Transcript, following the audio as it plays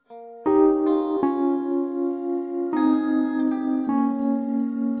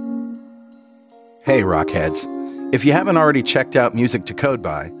Hey, Rockheads. If you haven't already checked out Music to Code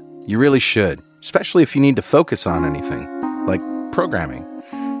By, you really should, especially if you need to focus on anything, like programming.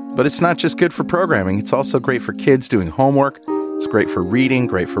 But it's not just good for programming, it's also great for kids doing homework, it's great for reading,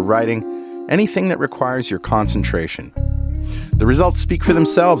 great for writing, anything that requires your concentration. The results speak for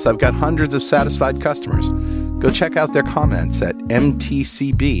themselves. I've got hundreds of satisfied customers. Go check out their comments at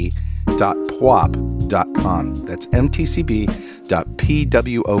mtcb.pwop.com. That's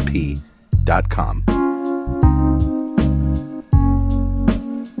mtcb.pwop.com.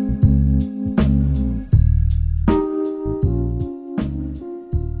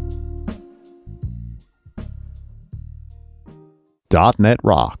 .NET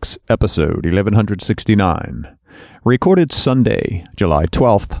Rocks, episode 1169. Recorded Sunday, July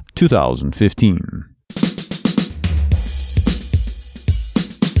 12th, 2015.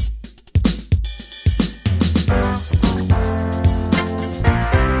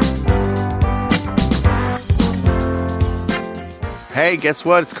 Hey, guess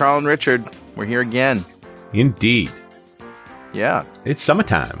what? It's Carl and Richard. We're here again. Indeed. Yeah. It's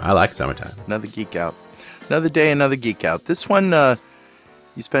summertime. I like summertime. Another Geek Out. Another day, another Geek Out. This one,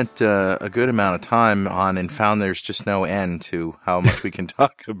 you spent a good amount of time on and found there's just no end to how much we can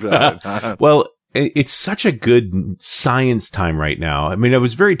talk about. Well, it's such a good science time right now. I mean, I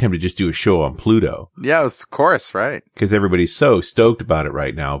was very tempted to just do a show on Pluto. Yeah, of course, right. Because everybody's so stoked about it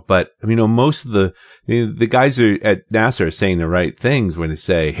right now. But, I mean, most of the guys at NASA are saying the right things when they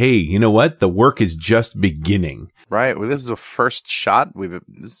say, hey, you know what? The work is just beginning. Right. Well, this is a first shot. This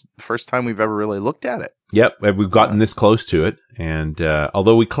is the first time we've ever really looked at it. Yep. We've gotten this close to it. And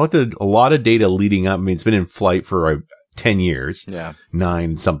although we collected a lot of data leading up, I mean, it's been in flight for 10 years. Yeah.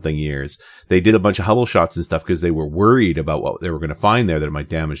 9-something years. They did a bunch of Hubble shots and stuff because they were worried about what they were going to find there that it might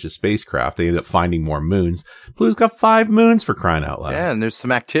damage the spacecraft. They ended up finding more moons. Pluto's got 5 moons, for crying out loud. Yeah, and there's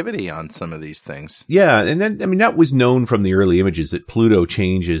some activity on some of these things. Yeah, and then, I mean, that was known from the early images that Pluto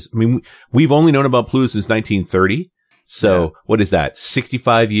changes. I mean, we've only known about Pluto since 1930. So, yeah. What is that?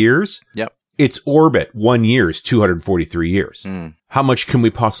 65 years? Yep. Its orbit, 1 year, is 243 years. How much can we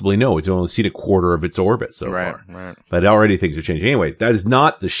possibly know? It's only seen a quarter of its orbit so far. Right. But already things are changing. Anyway, that is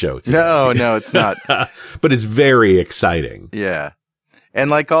not the show today. No, it's not. But it's very exciting. Yeah. And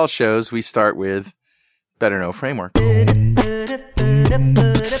like all shows, we start with Better Know Framework.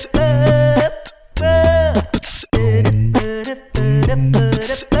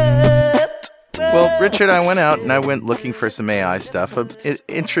 Well, Richard, I went out and I went looking for some AI stuff.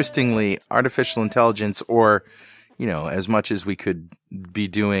 Interestingly, artificial intelligence, or, you know, as much as we could be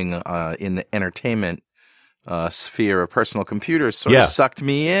doing in the entertainment sphere of personal computers, sort of sucked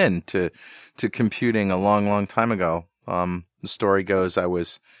me in to computing a long, long time ago. The story goes, I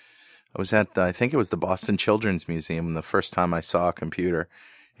was at, I think it was the Boston Children's Museum the first time I saw a computer,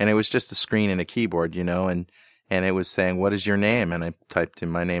 and it was just a screen and a keyboard, you know, and it was saying, "What is your name?" And I typed in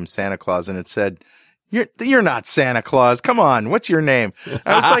my name, Santa Claus, and it said, You're not Santa Claus. Come on. What's your name?"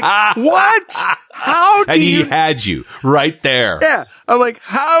 I was like, what? How do you? And he had you right there. Yeah. I'm like,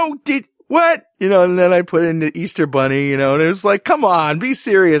 what? You know, and then I put in the Easter Bunny, you know, and it was like, come on, be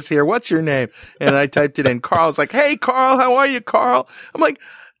serious here. What's your name? And I typed it in. Carl was like, "Hey, Carl, how are you, Carl?" I'm like,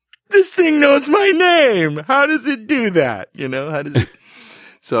 this thing knows my name. How does it do that? You know, how does it?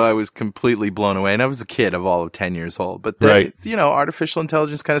 So I was completely blown away, and I was a kid of all of 10 years old. But then, you know, artificial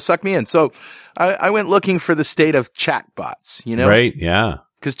intelligence kind of sucked me in. So I went looking for the state of chatbots, you know? Right, yeah.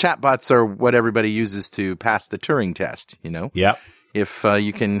 Because chatbots are what everybody uses to pass the Turing test, you know? Yep. If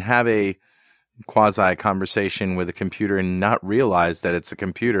you can have a quasi-conversation with a computer and not realize that it's a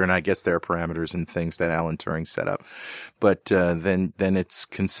computer, and I guess there are parameters and things that Alan Turing set up, but then it's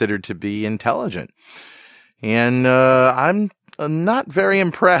considered to be intelligent. And I'm not very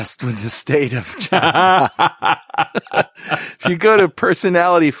impressed with the state of chat. If you go to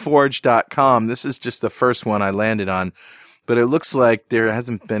personalityforge.com, this is just the first one I landed on, but it looks like there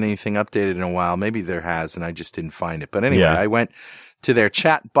hasn't been anything updated in a while. Maybe there has, and I just didn't find it. But anyway, I went to their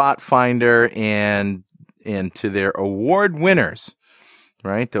chatbot finder and to their award winners,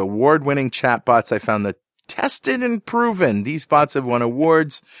 right? The award-winning chatbots. I found the tested and proven. These bots have won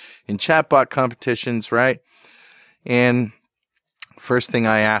awards in chatbot competitions, right? And first thing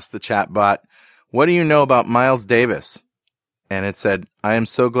I asked the chatbot, "What do you know about Miles Davis?" And it said, "I am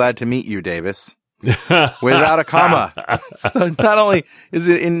so glad to meet you, Davis." Without a comma. So not only is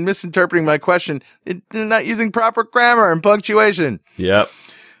it in misinterpreting my question, it's not using proper grammar and punctuation. Yep.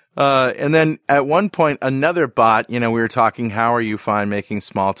 And then at one point, another bot, you know, we were talking, "How are you?" Fine, making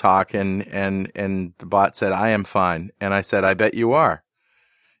small talk. And the bot said, "I am fine." And I said, "I bet you are."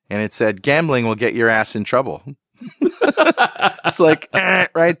 And it said, "Gambling will get your ass in trouble." It's like,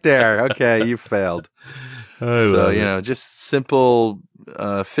 right there. Okay, you failed. Just simple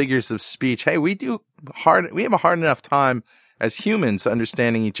figures of speech. Hey, we have a hard enough time as humans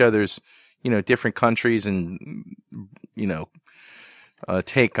understanding each other's, different countries and,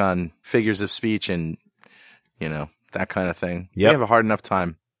 take on figures of speech and, that kind of thing. Yep. We have a hard enough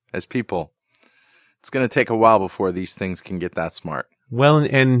time as people. It's going to take a while before these things can get that smart. Well,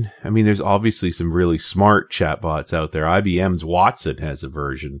 and I mean, there's obviously some really smart chatbots out there. IBM's Watson has a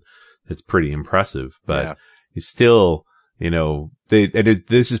version that's pretty impressive, but it's still,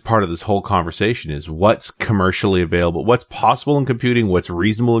 this is part of this whole conversation is what's commercially available, what's possible in computing, what's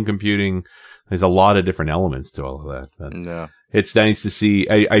reasonable in computing. There's a lot of different elements to all of that. But it's nice to see.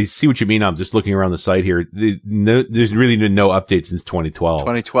 I see what you mean. I'm just looking around the site here. There's really been no update since 2012.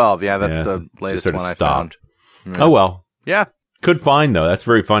 2012. Yeah, that's the latest one I found. Yeah. Oh, well. Yeah. Good find, though. That's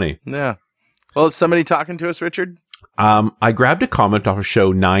very funny. Yeah. Well, is somebody talking to us, Richard? I grabbed a comment off of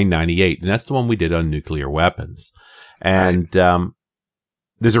show 998, and that's the one we did on nuclear weapons. And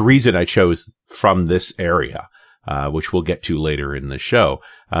there's a reason I chose from this area, which we'll get to later in the show.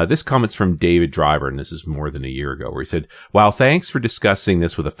 This comment's from David Driver, and this is more than a year ago, where he said, "Wow, thanks for discussing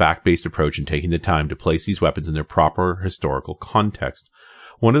this with a fact-based approach and taking the time to place these weapons in their proper historical context.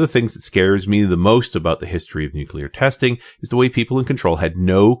 One of the things that scares me the most about the history of nuclear testing is the way people in control had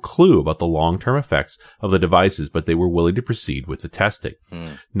no clue about the long-term effects of the devices, but they were willing to proceed with the testing."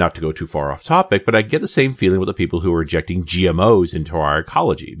 Not to go too far off topic, but I get the same feeling with the people who are injecting GMOs into our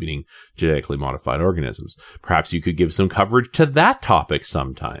ecology, meaning genetically modified organisms. Perhaps you could give some coverage to that topic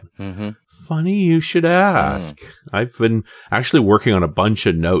sometime. Mm-hmm. Funny you should ask. I've been actually working on a bunch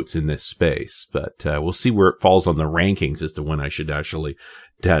of notes in this space, but we'll see where it falls on the rankings as to when I should actually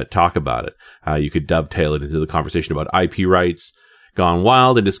talk about it. You could dovetail it into the conversation about IP rights gone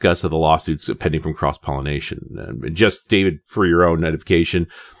wild and discuss the lawsuits pending from cross-pollination. Just, David, for your own edification,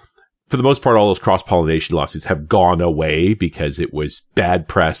 for the most part, all those cross-pollination lawsuits have gone away because it was bad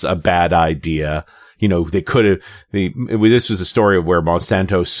press, a bad idea. They could have, this was a story of where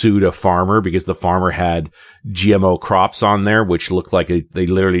Monsanto sued a farmer because the farmer had GMO crops on there, which looked like they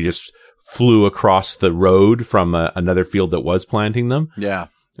literally just flew across the road from another field that was planting them. Yeah.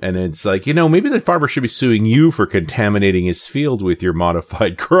 And it's like, maybe the farmer should be suing you for contaminating his field with your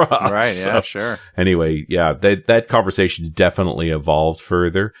modified crops. Right. Yeah, sure. Anyway, that conversation definitely evolved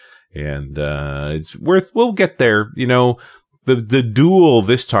further, and we'll get there. The duel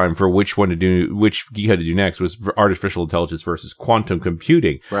this time for which Geek had to do next was artificial intelligence versus quantum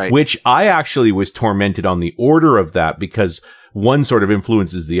computing, right? Which I actually was tormented on the order of that because one sort of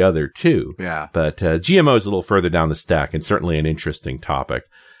influences the other too. Yeah. But GMO is a little further down the stack and certainly an interesting topic.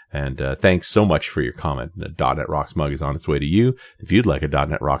 And thanks so much for your comment. The .NET Rocks mug is on its way to you. If you'd like a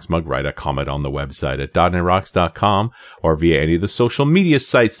 .NET Rocks mug, write a comment on the website at .NETRocks.com or via any of the social media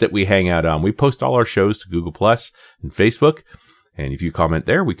sites that we hang out on. We post all our shows to Google Plus and Facebook. And if you comment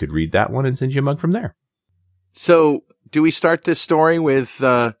there, we could read that one and send you a mug from there. So do we start this story with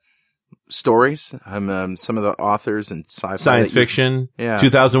stories? Some of the authors and sci-fi. Science fiction. Yeah.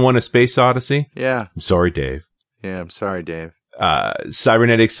 2001: A Space Odyssey. Yeah. I'm sorry, Dave. Yeah, I'm sorry, Dave.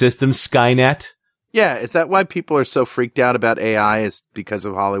 Cybernetic Systems, Skynet. Yeah, is that why people are so freaked out about AI is because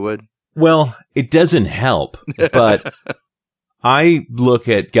of Hollywood? Well, it doesn't help, but I look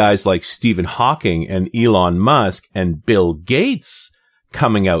at guys like Stephen Hawking and Elon Musk and Bill Gates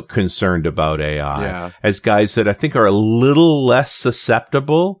coming out concerned about AI as guys that I think are a little less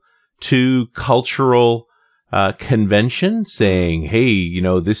susceptible to cultural convention, saying, hey,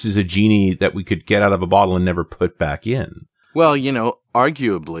 this is a genie that we could get out of a bottle and never put back in. Well,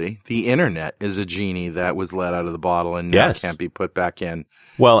 arguably, the internet is a genie that was let out of the bottle and now can't be put back in.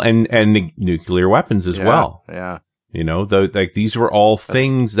 Well, and the nuclear weapons as well. Yeah. These were all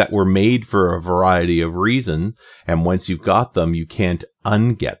things that were made for a variety of reasons, and once you've got them, you can't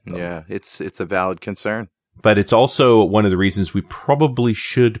unget them. Yeah, it's a valid concern. But it's also one of the reasons we probably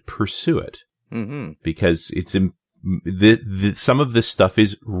should pursue it. Mm-hmm. Because it's some of this stuff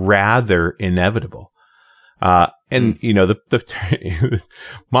is rather inevitable. My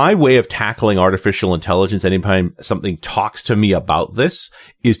way of tackling artificial intelligence anytime something talks to me about this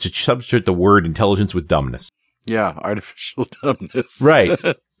is to substitute the word intelligence with dumbness. Yeah, artificial dumbness. Right.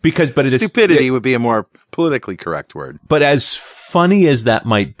 But stupidity would be a more politically correct word. But as funny as that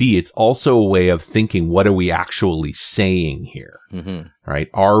might be, it's also a way of thinking, what are we actually saying here? Mm-hmm. Right?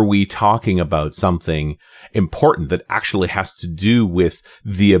 Are we talking about something important that actually has to do with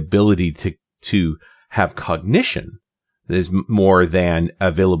the ability to have cognition that is more than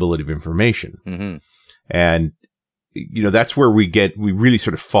availability of information? Mm-hmm. And that's where we really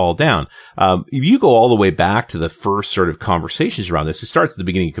sort of fall down. If you go all the way back to the first sort of conversations around this, it starts at the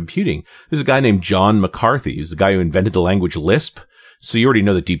beginning of computing. There's a guy named John McCarthy. He's the guy who invented the language Lisp. So you already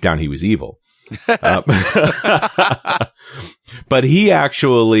know that deep down he was evil. But he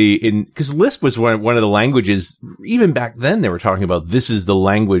actually, because Lisp was one of the languages, even back then they were talking about this is the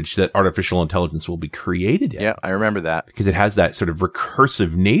language that artificial intelligence will be created in. Yeah, I remember that. Because it has that sort of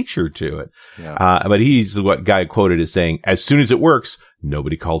recursive nature to it. Yeah. But he's what guy quoted as saying, as soon as it works,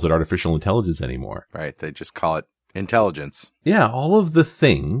 nobody calls it artificial intelligence anymore. Right. They just call it intelligence. Yeah. All of the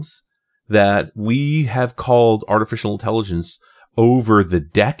things that we have called artificial intelligence over the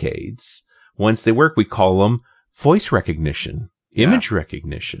decades, once they work, we call them voice recognition, image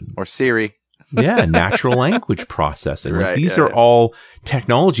recognition. Or Siri. Yeah, natural language processing. Right, These are all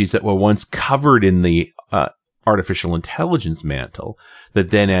technologies that were once covered in the artificial intelligence mantle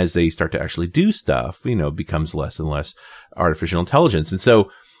that then as they start to actually do stuff, becomes less and less artificial intelligence. And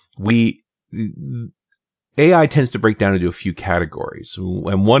so AI tends to break down into a few categories.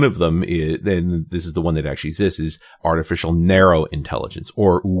 And one of them is, then this is the one that actually exists, is artificial narrow intelligence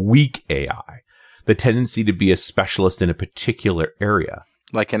or weak AI. The tendency to be a specialist in a particular area.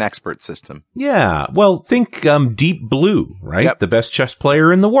 Like an expert system. Yeah. Well, think Deep Blue, right? Yep. The best chess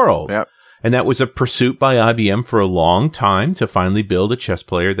player in the world. Yep. And that was a pursuit by IBM for a long time to finally build a chess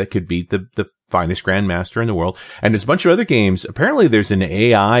player that could beat the finest grandmaster in the world. And there's a bunch of other games. Apparently there's an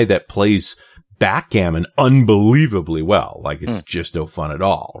AI that plays backgammon unbelievably well. Like it's just no fun at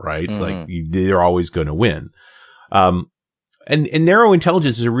all, right? Mm-hmm. Like they're always going to win. And narrow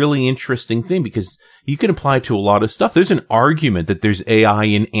intelligence is a really interesting thing because you can apply it to a lot of stuff. There's an argument that there's AI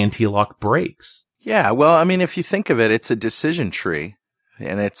in anti-lock brakes. Yeah. Well, I mean, if you think of it, it's a decision tree,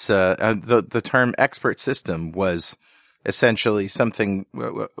 and it's the term expert system was essentially something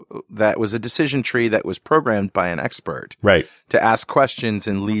that was a decision tree that was programmed by an expert, right, to ask questions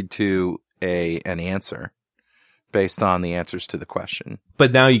and lead to an answer based on the answers to the question.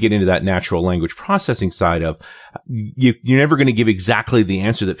 But now you get into that natural language processing side of you're never going to give exactly the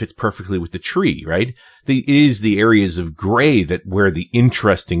answer that fits perfectly with the tree, right? It is the areas of gray where the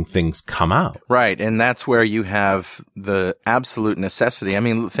interesting things come out. Right. And that's where you have the absolute necessity. I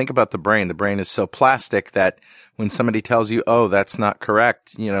mean, think about the brain. The brain is so plastic that when somebody tells you, oh, that's not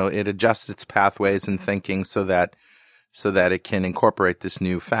correct, it adjusts its pathways and thinking so that it can incorporate this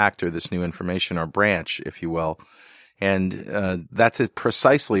new fact or this new information or branch, if you will. And that's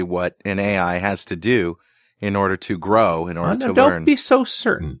precisely what an AI has to do in order to grow, in order to learn. Don't be so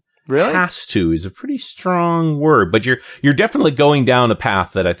certain. Really? Has to is a pretty strong word, but you're definitely going down a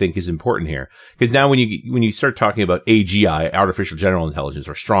path that I think is important here. Because now when you start talking about AGI, artificial general intelligence,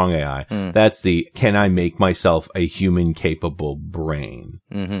 or strong AI, that's can I make myself a human capable brain?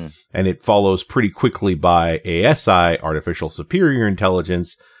 Mm-hmm. And it follows pretty quickly by ASI, artificial superior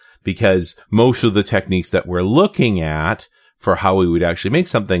intelligence, because most of the techniques that we're looking at for how we would actually make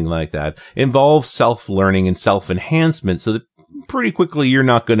something like that involve self-learning and self-enhancement, so that pretty quickly you're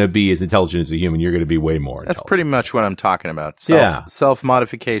not going to be as intelligent as a human. You're going to be way more intelligent. That's pretty much what I'm talking about.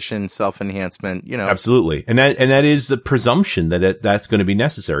 Self-modification, self-enhancement, Absolutely. And that is the presumption that that's going to be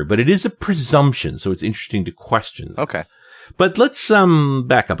necessary. But it is a presumption, so it's interesting to question. Okay. But let's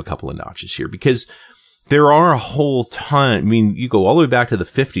back up a couple of notches here, because there are a whole ton. I mean, you go all the way back to the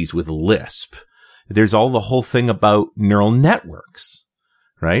 50s with Lisp. There's the whole thing about neural networks,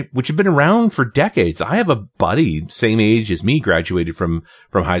 right? Which have been around for decades. I have a buddy, same age as me, graduated from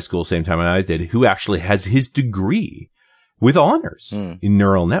high school, same time I did, who actually has his degree with honors in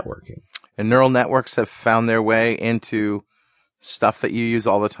neural networking. And neural networks have found their way into stuff that you use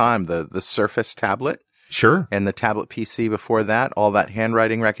all the time. The Surface tablet. Sure. And the tablet PC before that, all that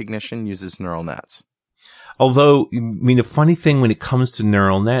handwriting recognition uses neural nets. Although, I mean, the funny thing when it comes to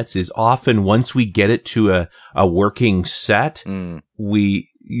neural nets is often once we get it to a working set, what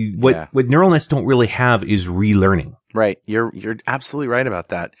neural nets don't really have is relearning. Right. You're absolutely right about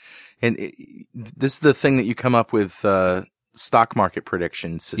that. And this is the thing that you come up with stock market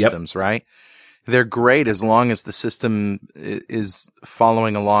prediction systems, right? They're great as long as the system is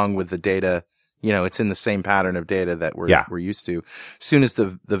following along with the data. It's in the same pattern of data that we're used to. As soon as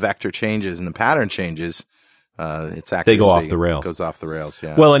the vector changes and the pattern changes, its accuracy they go off the rails. Goes off the rails,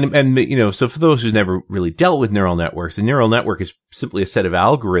 yeah. Well, and so for those who've never really dealt with neural networks, a neural network is simply a set of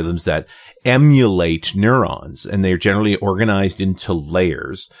algorithms that emulate neurons, and they're generally organized into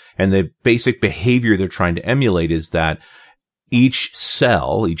layers. And the basic behavior they're trying to emulate is that each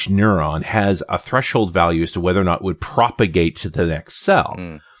cell, each neuron, has a threshold value as to whether or not it would propagate to the next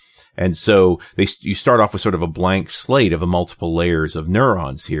cell. And so you start off with sort of a blank slate of multiple layers of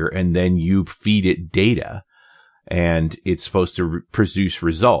neurons here, and then you feed it data. and it's supposed to produce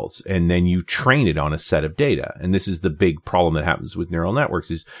results, and then you train it on a set of data. And this is the big problem that happens with neural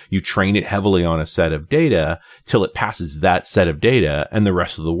networks is you train it heavily on a set of data till it passes that set of data, and the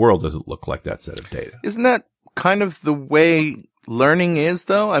rest of the world doesn't look like that set of data. Isn't that kind of the way learning is,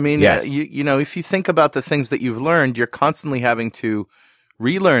 though? I mean, yes. You know, if you think about the things that you've learned, you're constantly having to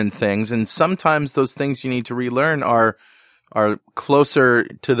relearn things, and sometimes those things you need to relearn are closer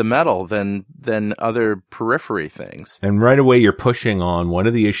to the metal than other periphery things. And right away, you're pushing on one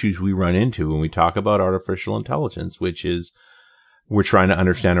of the issues we run into when we talk about artificial intelligence, which is we're trying to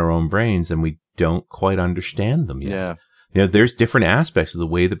understand our own brains, and we don't quite understand them yet. Yeah. You know, there's different aspects of the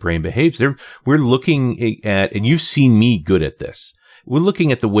way the brain behaves. We're looking at, and you've seen me good at this. We're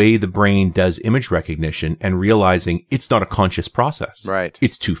looking at the way the brain does image recognition and realizing it's not a conscious process. Right.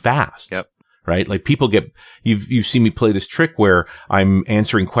 It's too fast. Yep. Right? Like you've seen me play this trick where I'm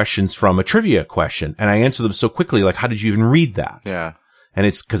answering questions from a trivia question and I answer them so quickly, like, how did you even read that? Yeah. And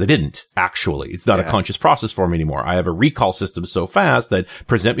it's because I didn't, actually. It's not a conscious process for me anymore. I have a recall system so fast that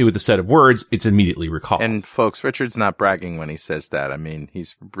present me with a set of words, it's immediately recalled. And folks, Richard's not bragging when he says that. I mean,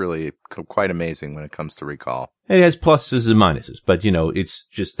 he's really quite amazing when it comes to recall. It has pluses and minuses, but you know, it's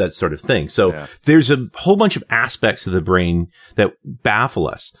just that sort of thing. So there's a whole bunch of aspects of the brain that baffle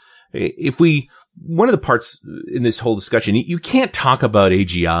us. One of the parts in this whole discussion, you can't talk about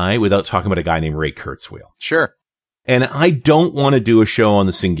AGI without talking about a guy named Ray Kurzweil. Sure. And I don't want to do a show on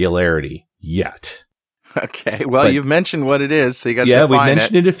the Singularity yet. Okay. Well, you've mentioned what it is, so you got to define it. Yeah, we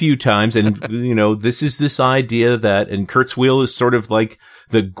mentioned it a few times. And, you know, this idea that, and Kurzweil is sort of like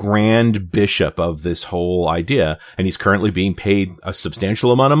the grand bishop of this whole idea. And he's currently being paid a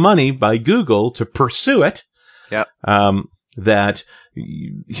substantial amount of money by Google to pursue it. Yeah. That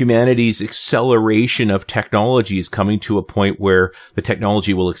humanity's acceleration of technology is coming to a point where the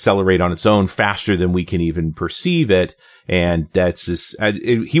technology will accelerate on its own faster than we can even perceive it. And that's this,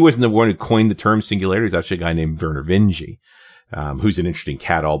 he wasn't the one who coined the term singularity. It's actually a guy named Werner Vinge, who's an interesting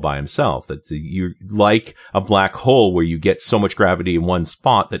cat all by himself. That's you're like a black hole where you get so much gravity in one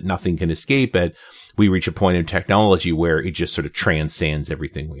spot that nothing can escape it. We reach a point in technology where it just sort of transcends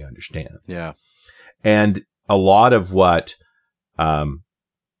everything we understand. Yeah. And a lot of what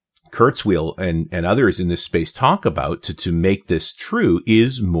Kurzweil and others in this space talk about to make this true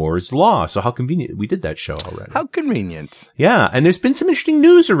is Moore's Law. So how convenient. We did that show already. How convenient. Yeah. And there's been some interesting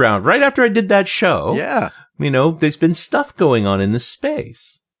news around right after I did that show. Yeah. You know, there's been stuff going on in this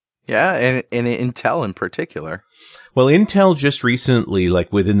space. Yeah. And Intel in particular. Well, Intel just recently,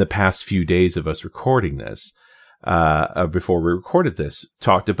 like within the past few days of us recording this, before we recorded this,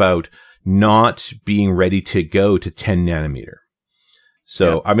 talked about not being ready to go to 10 nanometer.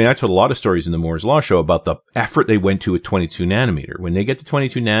 So, I mean, I told a lot of stories in the Moore's Law show about the effort they went to with 22 nanometer. When they get to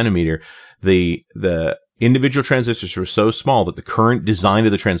 22 nanometer, the individual transistors were so small that the current design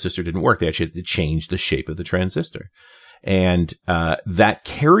of the transistor didn't work. They actually had to change the shape of the transistor. And, that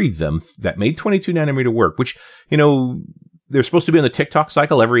carried them, that made 22 nanometer work, which, you know, they're supposed to be on the TikTok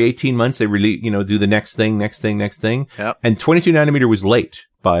cycle every 18 months. They really, you know, do the next thing. Yep. And 22 nanometer was late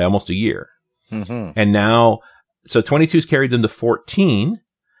by almost a year. Mm-hmm. And now, so 22's carried them to 14,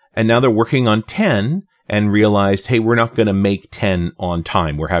 and now they're working on 10 and realized, hey, we're not going to make 10 on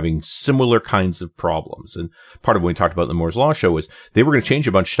time. We're having similar kinds of problems. And part of what we talked about in the Moore's Law show was they were going to change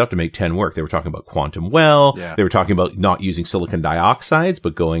a bunch of stuff to make 10 work. They were talking about quantum well. Yeah. They were talking about not using silicon dioxides,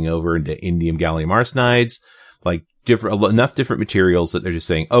 but going over into indium gallium arsenides, like enough different materials that they're just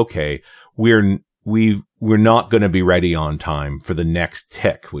saying, okay, we're not going to be ready on time for the next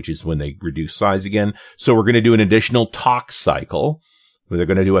tick, which is when they reduce size again. So we're going to do an additional talk cycle where they're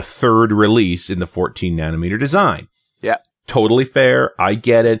going to do a third release in the 14 nanometer design. Yeah. Totally fair. I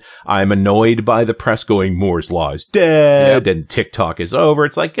get it. I'm annoyed by the press going, Moore's Law is dead and TikTok is over.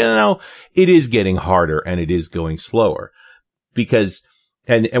 It's like, you know, it is getting harder and it is going slower because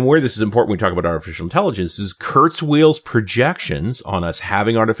and where this is important when we talk about artificial intelligence is Kurzweil's projections on us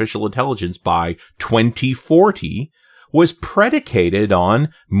having artificial intelligence by 2040 was predicated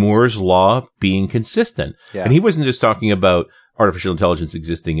on Moore's Law being consistent. Yeah. And he wasn't just talking about artificial intelligence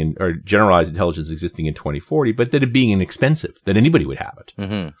existing or generalized intelligence existing in 2040, but that it being inexpensive, that anybody would have it.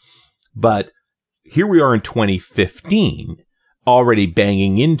 Mm-hmm. But here we are in 2015, already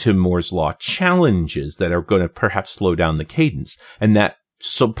banging into Moore's Law challenges that are going to perhaps slow down the cadence. And that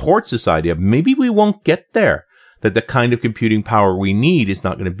supports this idea of maybe we won't get there, that the kind of computing power we need is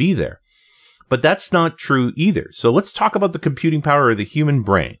not going to be there. But that's not true either. So let's talk about the computing power of the human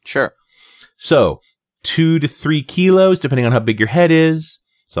brain. Sure. So 2 to 3 kilos, depending on how big your head is.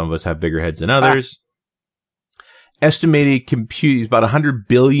 Some of us have bigger heads than others. Estimated compute is about 100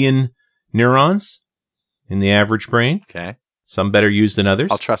 billion neurons. in the average brain. Okay. Some better used than others.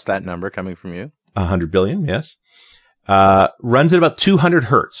 I'll trust that number coming from you. 100 billion, yes. Runs at about 200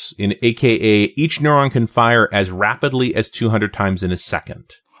 hertz, aka each neuron can fire as rapidly as 200 times in a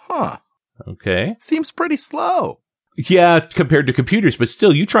second. Huh. Okay. Seems pretty slow. Yeah, compared to computers, but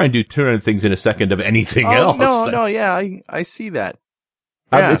still, you try and do 200 things in a second of anything else. No, yeah, I see that.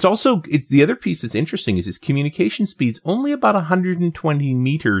 Yeah. It's the other piece that's interesting is its communication speed's only about 120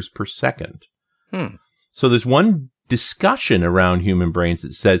 meters per second. So there's one discussion around human brains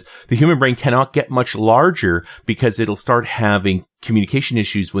that says the human brain cannot get much larger because it'll start having communication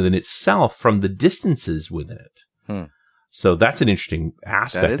issues within itself from the distances within it. So that's an interesting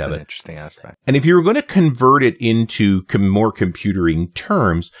aspect of it. That is an interesting aspect. And if you were going to convert it into more computering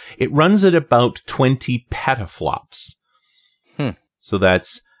terms, it runs at about 20 petaflops. So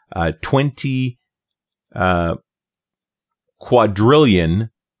that's 20 quadrillion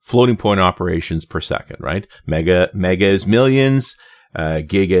floating point operations per second, right? Mega is millions,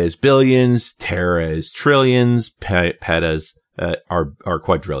 giga is billions, tera is trillions, petas are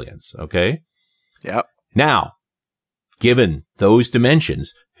quadrillions, okay? Yep. Now, given those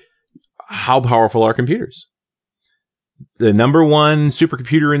dimensions, how powerful are computers? The number one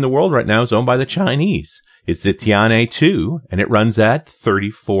supercomputer in the world right now is owned by the Chinese. It's the Tianhe 2, and it runs at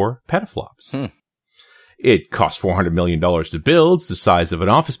 34 petaflops. It costs $400 million to build. It's the size of an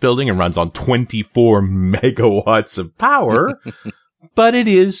office building and runs on 24 megawatts of power. But it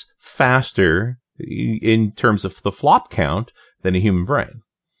is faster in terms of the flop count than a human brain.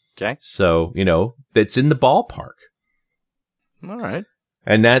 Okay. So, that's in the ballpark. All right.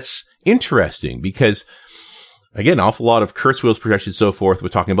 And that's interesting because, again, an awful lot of curse wheels, projections, so forth. We're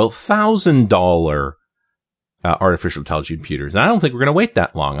talking about $1,000 artificial intelligence computers. And I don't think we're going to wait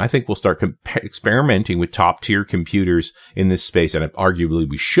that long. I think we'll start experimenting with top tier computers in this space. And arguably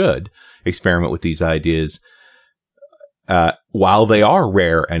we should experiment with these ideas while they are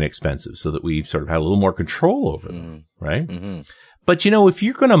rare and expensive so that we sort of have a little more control over them. Right. But if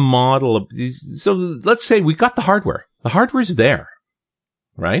you're going to model so let's say we got the hardware. The hardware's there,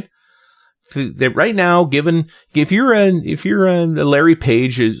 right? Right now, if you're a Larry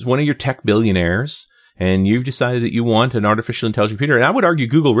Page is one of your tech billionaires, and you've decided that you want an artificial intelligence computer, and I would argue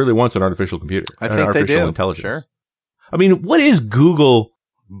Google really wants an artificial computer. I think they do. Intelligence. Sure. I mean, what is Google?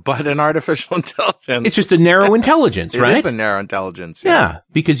 But an artificial intelligence. It's just a narrow intelligence, right? It is a narrow intelligence. Yeah,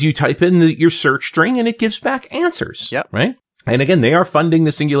 because you type in your search string and it gives back answers. Yep. Right. And again, they are funding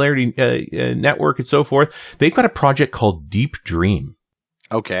the Singularity network and so forth. They've got a project called Deep Dream.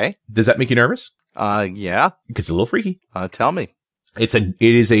 Okay. Does that make you nervous? Yeah. It's a little freaky. Tell me. It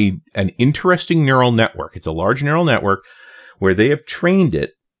is an interesting neural network. It's a large neural network where they have trained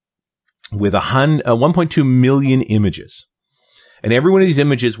it with 1.2 million images. And every one of these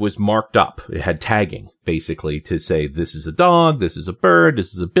images was marked up. It had tagging, basically, to say, this is a dog, this is a bird,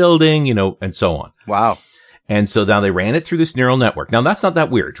 this is a building, and so on. Wow. And so now they ran it through this neural network. Now, that's not that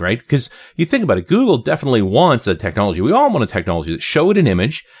weird, right? Because you think about it, Google definitely wants a technology. We all want a technology that showed an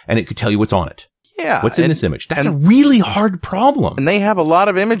image and it could tell you what's on it. Yeah. What's in this image? That's a really hard problem. And they have a lot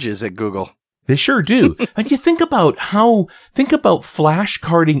of images at Google. They sure do. And you think about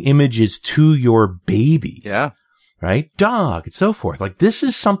flashcarding images to your babies. Yeah. Right? Dog and so forth. Like, this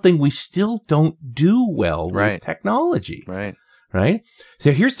is something we still don't do well with technology. Right. Right?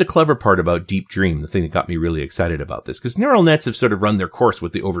 So here's the clever part about Deep Dream, the thing that got me really excited about this, because neural nets have sort of run their course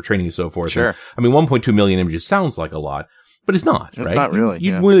with the overtraining and so forth. Sure. And, 1.2 million images sounds like a lot, but it's not. It's not really.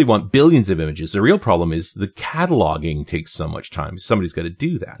 You really want billions of images. The real problem is the cataloging takes so much time. Somebody's got to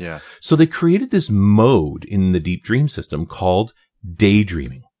do that. Yeah. So they created this mode in the Deep Dream system called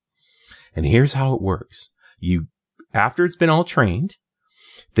daydreaming. And here's how it works. After it's been all trained,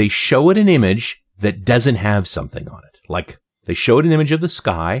 they show it an image that doesn't have something on it. Like, they show it an image of the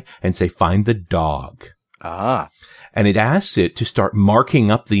sky and say, find the dog. And it asks it to start marking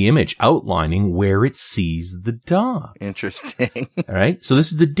up the image, outlining where it sees the dog. Interesting. All right. So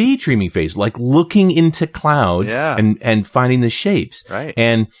this is the daydreaming phase, like looking into clouds and finding the shapes. Right.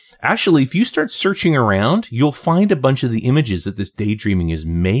 And actually, if you start searching around, you'll find a bunch of the images that this daydreaming is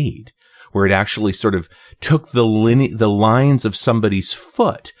made, where it actually sort of took the lines of somebody's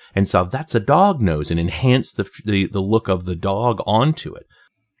foot and saw that's a dog nose and enhanced the look of the dog onto it.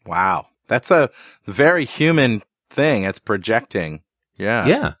 Wow. That's a very human thing. It's projecting. Yeah.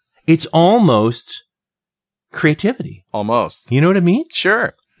 Yeah. It's almost creativity. Almost. You know what I mean?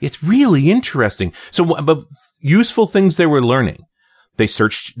 Sure. It's really interesting. So, but useful things they were learning. They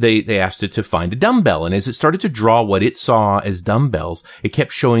asked it to find a dumbbell. And as it started to draw what it saw as dumbbells, it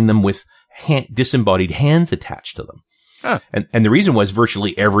kept showing them with disembodied hands attached to them. Huh. And the reason was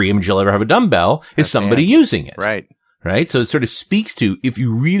virtually every image you'll ever have a dumbbell is somebody hands. using it. Right. Right. So it sort of speaks to, if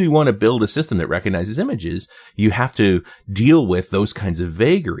you really want to build a system that recognizes images, you have to deal with those kinds of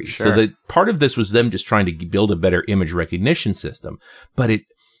vagaries. Sure. So that part of this was them just trying to build a better image recognition system. But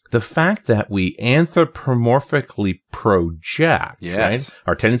the fact that we anthropomorphically project, Yes. right?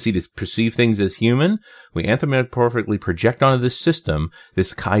 Our tendency to perceive things as human, we anthropomorphically project onto this system,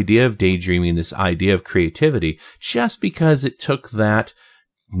 this idea of daydreaming, this idea of creativity, just because it took that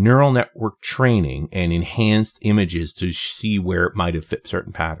neural network training and enhanced images to see where it might have fit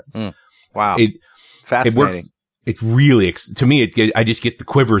certain patterns. Wow. It Fascinating. works. It's really, to me, I just get the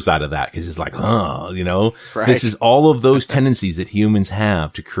quivers out of that because it's like, Right. This is all of those tendencies that humans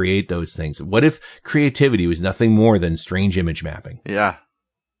have to create those things. What if creativity was nothing more than strange image mapping? Yeah.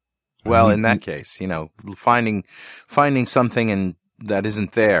 Well, in that case, finding something that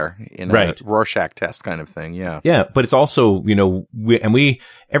isn't there in Right. a Rorschach test kind of thing. Yeah. Yeah, but it's also,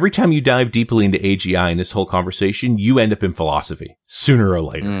 every time you dive deeply into AGI in this whole conversation, you end up in philosophy sooner or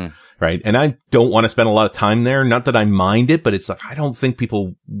later. Right. And I don't want to spend a lot of time there. Not that I mind it, but it's like, I don't think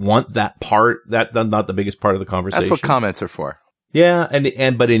people want that part. That's not the biggest part of the conversation. That's what comments are for. Yeah. And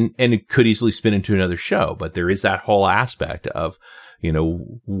it could easily spin into another show, but there is that whole aspect of,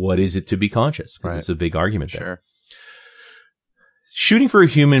 what is it to be conscious? Because it's a big argument there. Sure. Shooting for a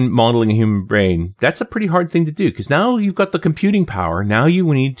human, modeling a human brain, that's a pretty hard thing to do because now you've got the computing power. Now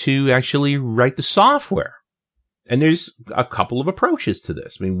you need to actually write the software. And there's a couple of approaches to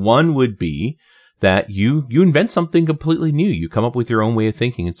this. I mean, one would be that you invent something completely new. You come up with your own way of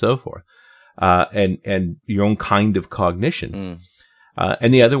thinking and so forth, and your own kind of cognition.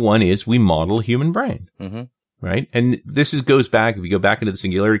 And the other one is we model a human brain. Mm-hmm. Right. And this goes back, if you go back into the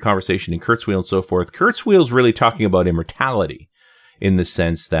singularity conversation and Kurzweil and so forth, Kurzweil's really talking about immortality in the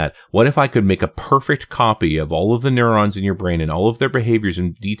sense that what if I could make a perfect copy of all of the neurons in your brain and all of their behaviors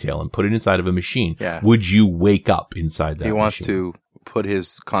in detail and put it inside of a machine? Yeah. Would you wake up inside that machine? He wants to put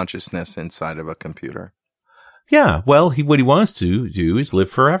his consciousness inside of a computer. Yeah. Well, what he wants to do is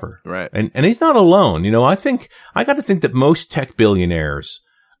live forever. Right. And he's not alone. I got to think that most tech billionaires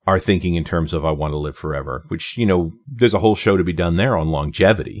are thinking in terms of, I want to live forever, which, there's a whole show to be done there on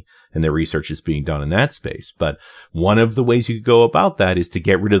longevity and the research is being done in that space. But one of the ways you could go about that is to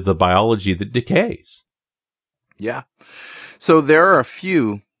get rid of the biology that decays. Yeah. So there are a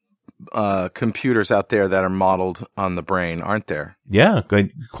few computers out there that are modeled on the brain, aren't there? Yeah,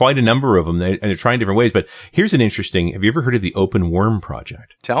 quite a number of them. And they're trying different ways. But here's an interesting, have you ever heard of the Open Worm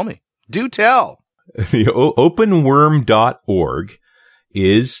Project? Tell me. Do tell. The openworm.org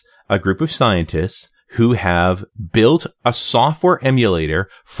is a group of scientists who have built a software emulator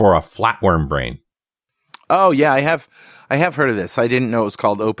for a flatworm brain. Oh yeah, I have heard of this. I didn't know it was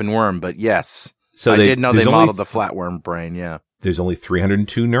called Open Worm, but yes. So I did know they modeled the flatworm brain, yeah. There's only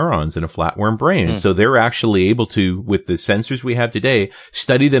 302 neurons in a flatworm brain. And so they're actually able to, with the sensors we have today,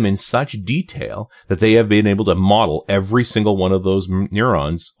 study them in such detail that they have been able to model every single one of those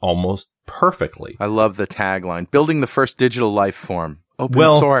neurons almost perfectly. I love the tagline, building the first digital life form. Open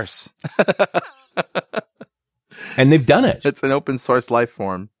source. And they've done it. It's an open source life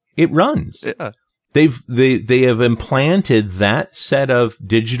form. It runs. Yeah. They have implanted that set of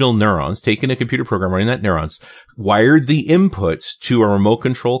digital neurons, taken a computer program running that neurons, wired the inputs to a remote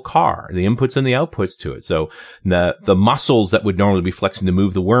control car, the inputs and the outputs to it. So the muscles that would normally be flexing to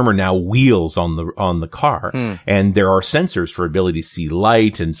move the worm are now wheels on the car. And there are sensors for ability to see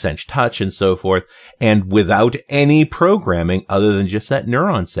light and sense touch and so forth. And without any programming other than just that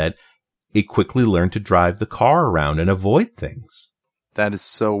neuron set, it quickly learned to drive the car around and avoid things. That is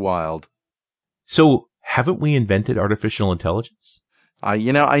so wild. So haven't we invented artificial intelligence? I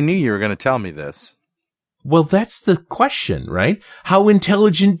knew you were going to tell me this. Well, that's the question, right? How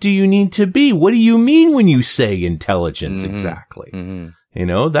intelligent do you need to be? What do you mean when you say intelligence exactly?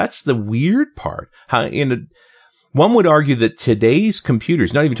 That's the weird part. One would argue that today's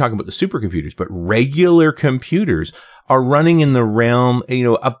computers, not even talking about the supercomputers, but regular computers are running in the realm,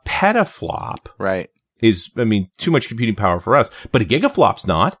 a petaflop. Right. Is too much computing power for us, but a gigaflop's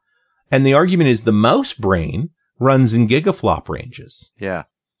not. And the argument is the mouse brain runs in gigaflop ranges. Yeah.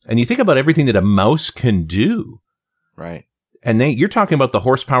 And you think about everything that a mouse can do. Right. And you're talking about the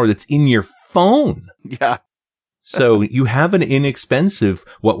horsepower that's in your phone. Yeah. So you have an inexpensive,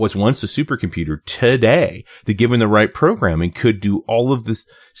 what was once a supercomputer today that, given the right programming, could do all of the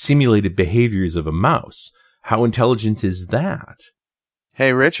simulated behaviors of a mouse. How intelligent is that?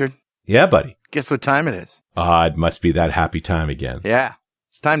 Hey, Richard. Yeah, buddy. Guess what time it is? It must be that happy time again. Yeah.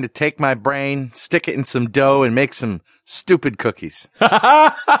 It's time to take my brain, stick it in some dough, and make some stupid cookies.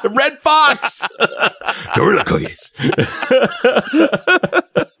 Red Fox! Gorilla cookies.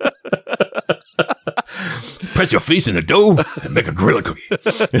 Press your face in the dough and make a gorilla cookie.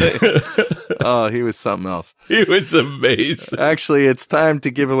 Oh, he was something else. He was amazing. Actually, it's time to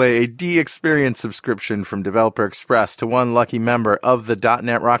give away a D-Experience subscription from Developer Express to one lucky member of the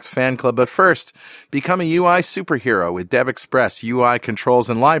 .NET Rocks fan club. But first, become a UI superhero with Dev Express UI controls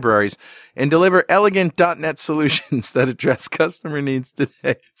and libraries and deliver elegant .NET solutions that address customer needs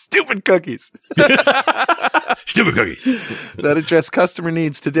today. Stupid cookies. Stupid cookies. That address customer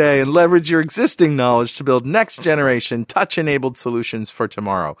needs today and leverage your existing knowledge to build next-generation touch-enabled solutions for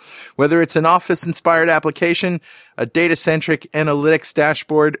tomorrow. Whether it's an Office-inspired application, a data-centric analytics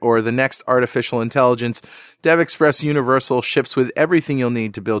dashboard, or the next artificial intelligence, DevExpress Universal ships with everything you'll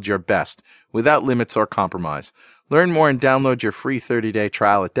need to build your best, without limits or compromise. Learn more and download your free 30-day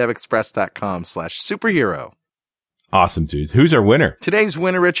trial at devexpress.com/superhero. Awesome, dudes. Who's our winner? Today's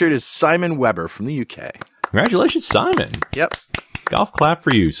winner, Richard, is Simon Weber from the UK. Congratulations, Simon. Yep. Golf clap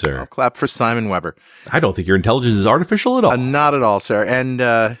for you, sir. I'll clap for Simon Weber. I don't think your intelligence is artificial at all. Not at all, sir. And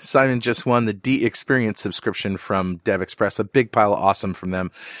Simon just won the D-Experience subscription from DevExpress, a big pile of awesome from them.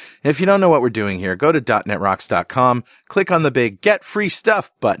 And if you don't know what we're doing here, go to .NETRocks.com, click on the big Get Free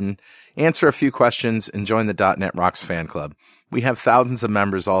Stuff button, answer a few questions, and join the .NET Rocks fan club. We have thousands of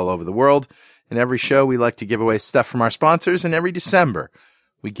members all over the world. In every show, we like to give away stuff from our sponsors, and every December,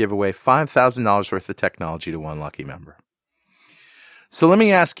 we give away $5,000 worth of technology to one lucky member. So let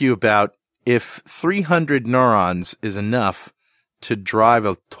me ask you about if 300 neurons is enough to drive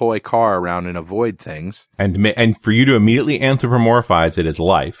a toy car around and avoid things. And for you to immediately anthropomorphize it as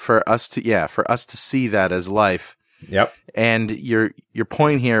life. For us to see that as life. Yep. And your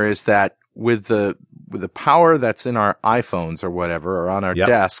point here is that with the power that's in our iPhones or whatever, or on our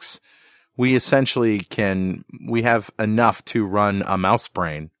desks, we essentially we have enough to run a mouse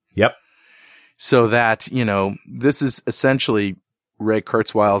brain. Yep. So that, this is essentially Ray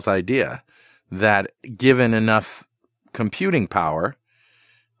Kurzweil's idea that given enough computing power,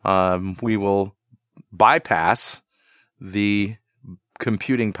 we will bypass the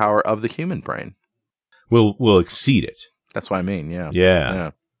computing power of the human brain. We'll exceed it. That's what I mean. Yeah.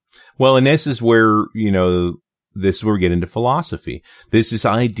 Yeah. Well, and this is where, this is where we get into philosophy. This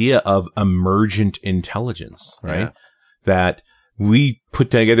idea of emergent intelligence, right? Yeah. That we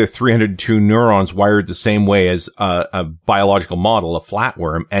put together 302 neurons wired the same way as a biological model, a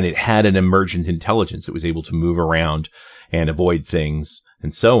flatworm, and it had an emergent intelligence. It was able to move around and avoid things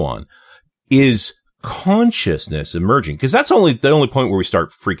and so on. Is consciousness emerging? Because that's the only point where we start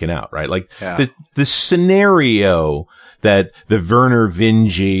freaking out, right? Like the scenario that the Werner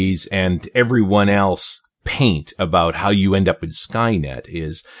Vinges and everyone else paint about how you end up in Skynet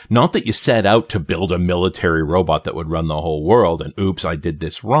is not that you set out to build a military robot that would run the whole world and oops, I did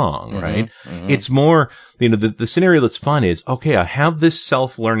this wrong, right? Mm-hmm. It's more, the scenario that's fun is, okay, I have this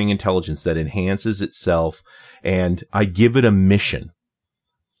self-learning intelligence that enhances itself and I give it a mission.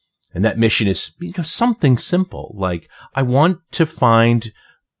 And that mission is something simple, like I want to find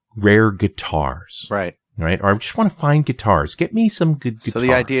rare guitars. Right. Right? Or I just want to find guitars. Get me some good guitars. So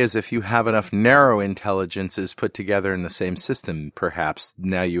the idea is if you have enough narrow intelligences put together in the same system, perhaps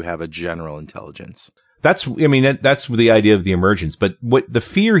now you have a general intelligence. That's the idea of the emergence. But what the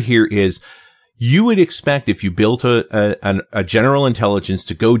fear here is, you would expect if you built a general intelligence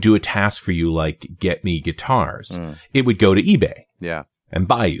to go do a task for you, like get me guitars, it would go to eBay. Yeah. And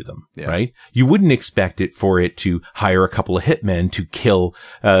buy you them, right? You wouldn't expect it for it to hire a couple of hitmen to kill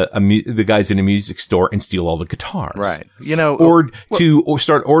the guys in a music store and steal all the guitars, right? Or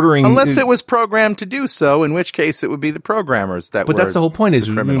start ordering, unless it was programmed to do so, in which case it would be the programmers that. But that's the whole point. Is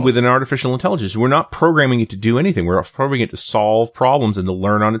with an artificial intelligence, we're not programming it to do anything. We're programming it to solve problems and to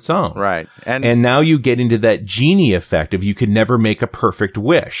learn on its own, right? And now you get into that genie effect of you could never make a perfect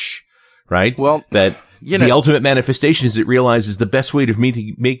wish, right? Well, the ultimate manifestation is it realizes the best way to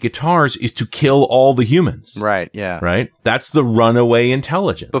make guitars is to kill all the humans. Right. Yeah. Right. That's the runaway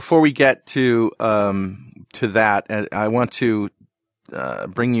intelligence. Before we get to that, I want to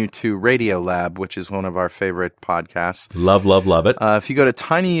bring you to Radiolab, which is one of our favorite podcasts. Love it. If you go to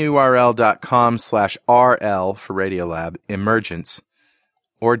tinyurl.com/RL for Radiolab Emergence,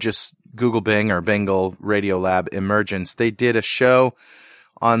 or just Google Bing or Bingle Radiolab Emergence, they did a show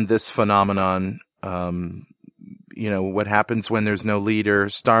on this phenomenon. What happens when there's no leader.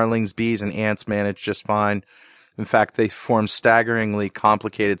 Starlings, bees, and ants manage just fine. In fact, they form staggeringly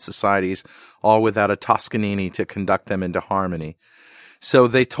complicated societies, all without a Toscanini to conduct them into harmony. So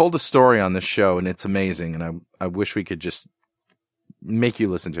they told a story on this show, and it's amazing, and I wish we could just make you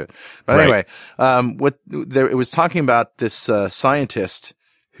listen to it. But Right. anyway, it was talking about this scientist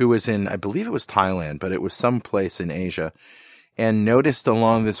who was in, I believe it was Thailand, but it was someplace in Asia, and noticed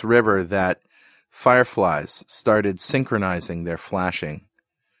along this river that fireflies started synchronizing their flashing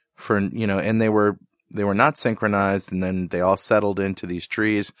and they were not synchronized, and then they all settled into these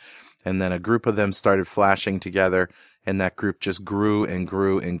trees, and then a group of them started flashing together, and that group just grew and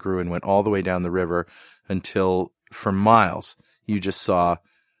grew and grew and went all the way down the river until for miles you just saw,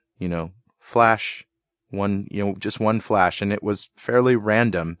 flash, just one flash, and it was fairly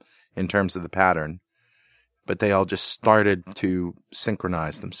random in terms of the pattern, but they all just started to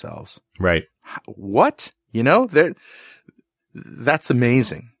synchronize themselves. Right. What? That's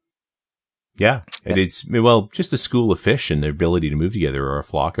amazing. Yeah. And it's, just a school of fish and their ability to move together, or a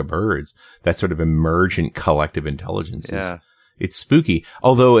flock of birds. That sort of emergent collective intelligence. It's spooky.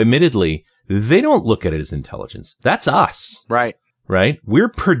 Although, admittedly, they don't look at it as intelligence. That's us. Right. Right? We're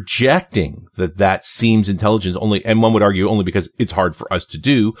projecting that seems intelligence only, and one would argue only because it's hard for us to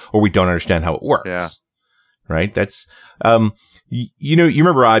do, or we don't understand how it works. Yeah. Right? That's, you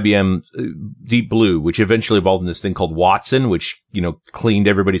remember IBM Deep Blue, which eventually evolved in this thing called Watson, which, cleaned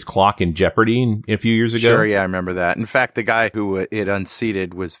everybody's clock in Jeopardy a few years ago? Sure, yeah, I remember that. In fact, the guy who it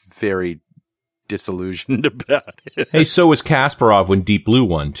unseated was very disillusioned about it. Hey, so was Kasparov when Deep Blue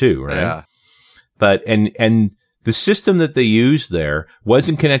won too, right? Yeah. But, and the system that they used there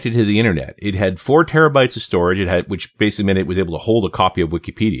wasn't connected to the internet. It had 4 terabytes of storage. Which basically meant it was able to hold a copy of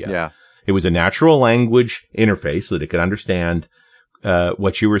Wikipedia. Yeah. It was a natural language interface so that it could understand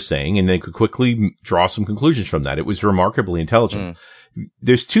what you were saying, and then could quickly draw some conclusions from that. It was remarkably intelligent.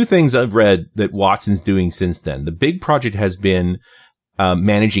 There's 2 things I've read that Watson's doing since then. The big project has been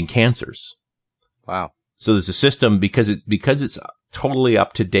managing cancers. Wow. So there's a system, because it's totally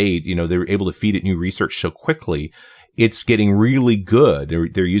up to date. They're able to feed it new research so quickly. It's getting really good.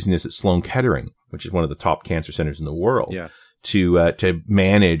 They're using this at Sloan Kettering, which is one of the top cancer centers in the world. Yeah. To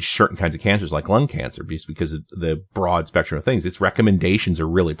manage certain kinds of cancers like lung cancer, because of the broad spectrum of things. Its recommendations are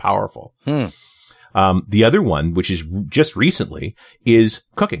really powerful. The other one, which is just recently, is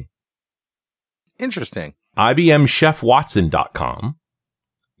cooking. Interesting. IBMChefWatson.com.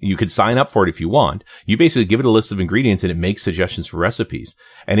 You could sign up for it if you want. You basically give it a list of ingredients and it makes suggestions for recipes.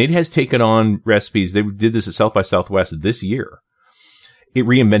 And it has taken on recipes. They did this at South by Southwest this year. It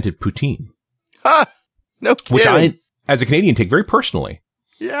reinvented poutine. No kidding. Which I, as a Canadian, take very personally.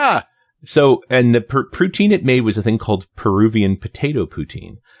 Yeah. So, and the poutine it made was a thing called Peruvian potato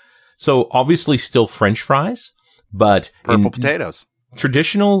poutine. So obviously still French fries, but purple potatoes.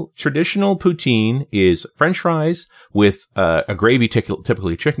 Traditional poutine is French fries with a gravy,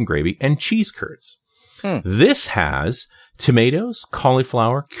 typically chicken gravy, and cheese curds. This has tomatoes,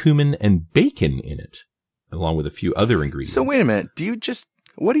 cauliflower, cumin, and bacon in it, along with a few other ingredients. So wait a minute.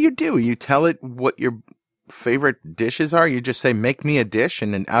 What do? You tell it what your favorite dishes are? You just say, make me a dish,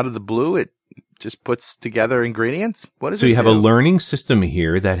 and then out of the blue, it just puts together ingredients? What does it do? So you have a learning system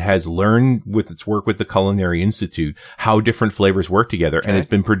here that has learned with its work with the Culinary Institute how different flavors work together, and it's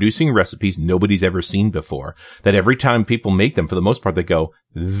been producing recipes nobody's ever seen before, that every time people make them, for the most part, they go,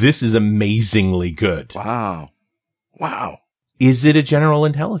 this is amazingly good. Wow. Is it a general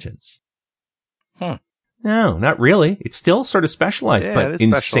intelligence? No, not really. It's still sort of specialized, but specialized.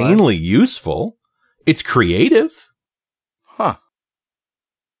 Insanely useful. It's creative.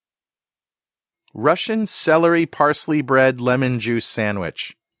 Russian celery, parsley bread, lemon juice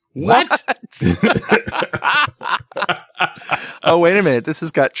sandwich. What? Oh, wait a minute. This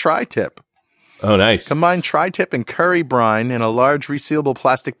has got tri-tip. Oh, nice. Combine tri-tip and curry brine in a large resealable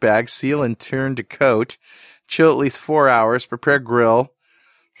plastic bag. Seal and turn to coat. Chill at least 4 hours. Prepare grill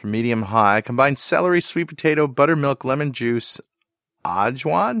for medium high. Combine celery, sweet potato, buttermilk, lemon juice,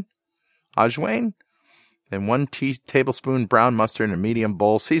 ajwain, and 1 tablespoon brown mustard in a medium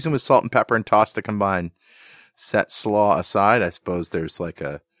bowl. Season with salt and pepper and toss to combine. Set slaw aside. I suppose there's like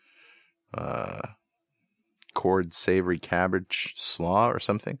a cord savory cabbage slaw or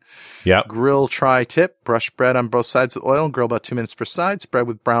something. Yeah. Grill tri-tip. Brush bread on both sides with oil. Grill about 2 minutes per side. Spread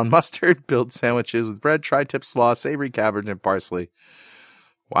with brown mustard. Build sandwiches with bread. Tri-tip slaw, savory cabbage, and parsley.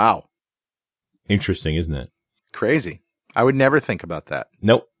 Wow. Interesting, isn't it? Crazy. I would never think about that.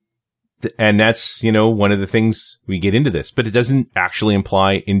 Nope. And that's, one of the things we get into this, but it doesn't actually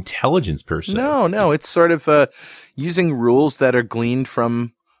imply intelligence per se. No. It's sort of using rules that are gleaned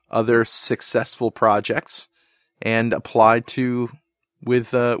from other successful projects and applied to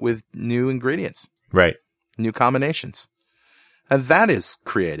with new ingredients. Right. New combinations. And that is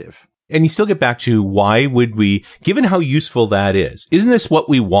creative. and you still get back to why would we, given how useful that is, isn't this what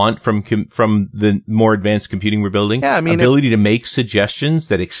we want from the more advanced computing we're building? Yeah, I mean, ability to make suggestions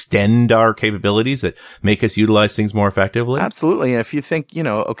that extend our capabilities, that make us utilize things more effectively. Absolutely. And if you think,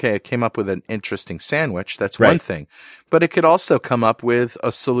 okay, it came up with an interesting sandwich, that's Right. one thing. But it could also come up with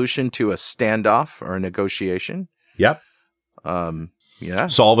a solution to a standoff or a negotiation. Yep. Yeah.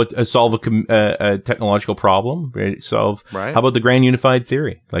 Solve a technological problem. Right? Right. How about the grand unified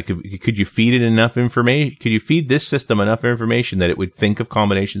theory? Like, could you feed it enough information? Could you feed this system enough information that it would think of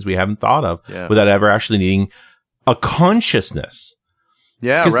combinations we haven't thought of without ever actually needing a consciousness?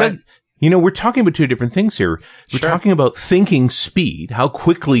 Yeah, right. We're talking about two different things here. We're Sure. talking about thinking speed. How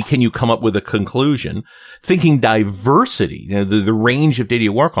quickly can you come up with a conclusion? Thinking diversity, the range of data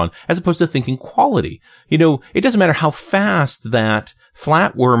you work on, as opposed to thinking quality. It doesn't matter how fast that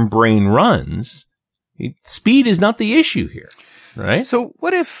flatworm brain runs. Speed is not the issue here, right? So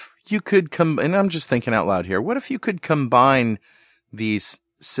what if you could and I'm just thinking out loud here, what if you could combine these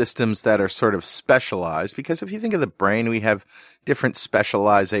systems that are sort of specialized? Because if you think of the brain, we have different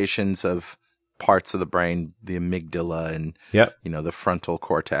specializations of parts of the brain, the amygdala and, the frontal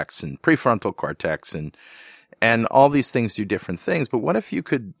cortex and prefrontal cortex and all these things do different things. But what if you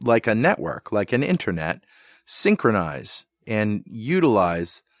could, like a network, like an internet, synchronize and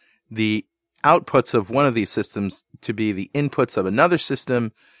utilize the outputs of one of these systems to be the inputs of another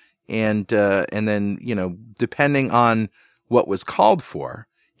system, and then depending on what was called for,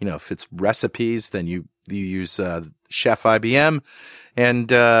 if it's recipes, then you use Chef IBM,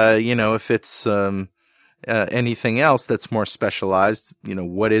 and if it's anything else that's more specialized,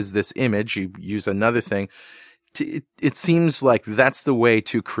 what is this image? You use another thing. It seems like that's the way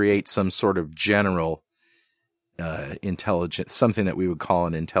to create some sort of general intelligent, something that we would call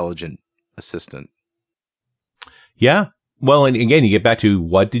an intelligent assistant. Yeah. Well, and again, you get back to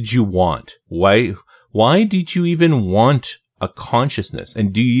what did you want? Why did you even want a consciousness?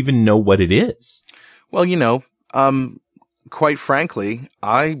 And do you even know what it is? Well, quite frankly,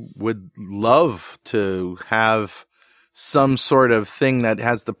 I would love to have some sort of thing that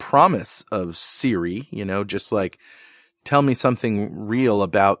has the promise of Siri, just like, tell me something real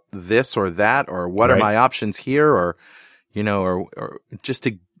about this or that, or what are my options here, or just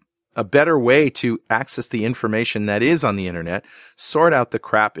a better way to access the information that is on the internet, sort out the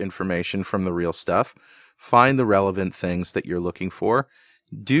crap information from the real stuff, find the relevant things that you're looking for,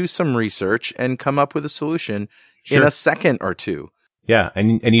 do some research, and come up with a solution in a second or two. Yeah,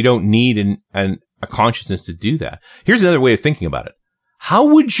 and you don't need a consciousness to do that. Here's another way of thinking about it. How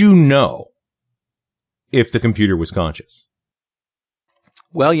would you know if the computer was conscious?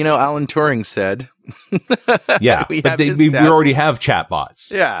 Well, Alan Turing said. Yeah, we already have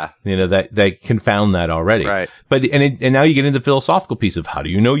chatbots. Yeah, that confound that already. Right. But and now you get into the philosophical piece of how do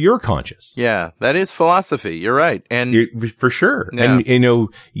you know you're conscious? Yeah, that is philosophy. You're right, and for sure. Yeah. And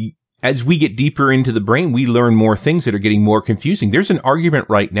as we get deeper into the brain, we learn more things that are getting more confusing. There's an argument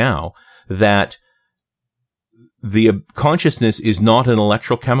right now that the consciousness is not an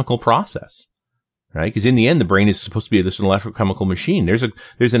electrochemical process. Right? Because in the end, the brain is supposed to be this electrochemical machine.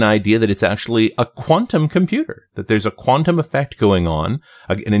 There's an idea that it's actually a quantum computer, that there's a quantum effect going on,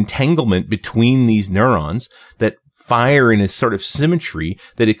 an entanglement between these neurons that fire in a sort of symmetry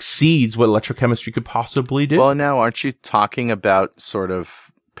that exceeds what electrochemistry could possibly do. Well, now, aren't you talking about sort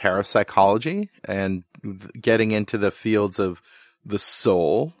of parapsychology and getting into the fields of the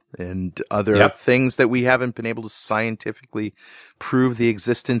soul and other things that we haven't been able to scientifically prove the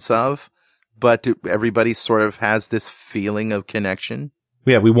existence of? But everybody sort of has this feeling of connection.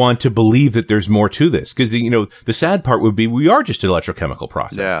 Yeah, we want to believe that there's more to this. Because, the sad part would be we are just an electrochemical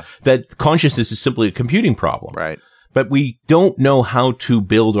process. Yeah. That consciousness is simply a computing problem. Right. But we don't know how to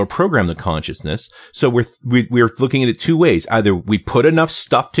build or program the consciousness. So we're looking at it two ways. Either we put enough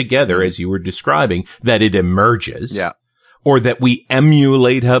stuff together, as you were describing, that it emerges. Yeah. Or that we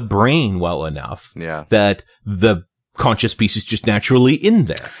emulate a brain well enough. Yeah. That the conscious piece is just naturally in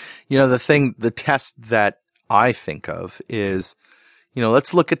there. The test that I think of is,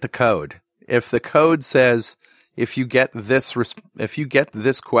 let's look at the code. If the code says, if you get this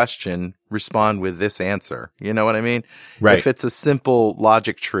question, respond with this answer. You know what I mean? Right. If it's a simple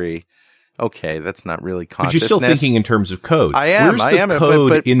logic tree, okay, that's not really consciousness. But you're still thinking in terms of code. I am.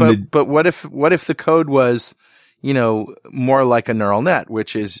 But what if the code was, more like a neural net,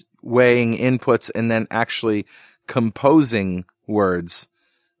 which is weighing inputs and then actually composing words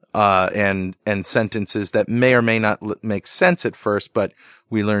and sentences that may or may not make sense at first, but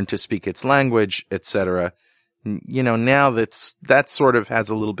we learn to speak its language, etc. Now that sort of has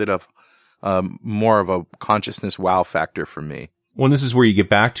a little bit of more of a consciousness wow factor for me. Well, this is where you get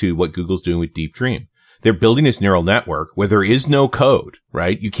back to what Google's doing with Deep Dream. They're building this neural network where there is no code,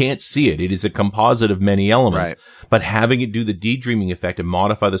 right? You can't see it. It is a composite of many elements, Right. but having it do the daydreaming effect and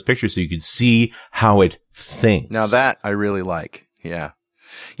modify those pictures so you can see how it thinks. Now that I really like. Yeah.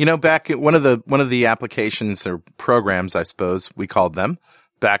 You know, back at one of the applications or programs, I suppose we called them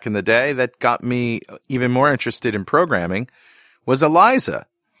back in the day, that got me even more interested in programming was Eliza.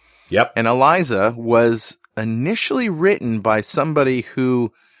 Yep. And Eliza was initially written by somebody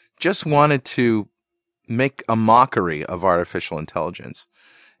who just wanted to make a mockery of artificial intelligence.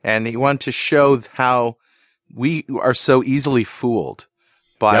 And he wanted to show how we are so easily fooled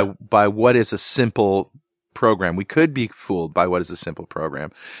by what is a simple program. We could be fooled by what is a simple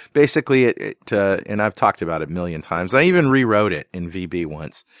program. Basically, and I've talked about it a million times. I even rewrote it in VB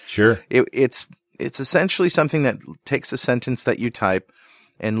once. Sure. It's essentially something that takes a sentence that you type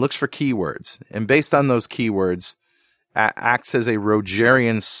and looks for keywords. And based on those keywords, acts as a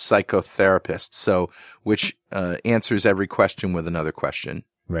Rogerian psychotherapist, which answers every question with another question.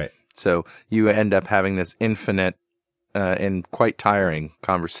 Right. So you end up having this infinite and quite tiring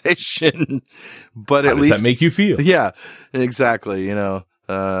conversation. But How at does least that make you feel? Yeah, exactly. You know,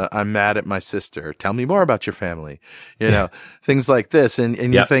 I'm mad at my sister. Tell me more about your family. You know, things like this.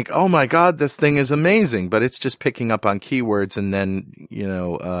 And you think, oh my God, this thing is amazing. But it's just picking up on keywords and then, you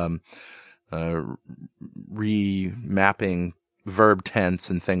know, remapping verb tense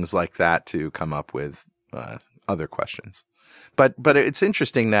and things like that to come up with other questions. But it's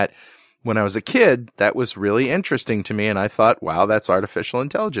interesting that when I was a kid, that was really interesting to me, and I thought, wow, that's artificial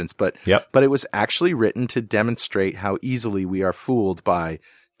intelligence. But it was actually written to demonstrate how easily we are fooled by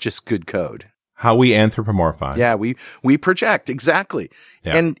just good code. How we anthropomorphize. Yeah, we project, exactly.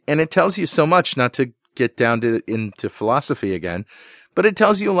 Yeah. And it tells you so much, not to get down into philosophy again, but it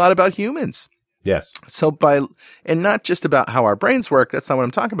tells you a lot about humans. Yes. So and not just about how our brains work, that's not what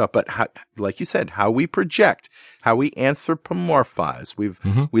I'm talking about, but how, like you said, how we project, how we anthropomorphize.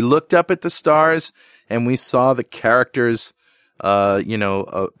 We looked up at the stars and we saw the characters,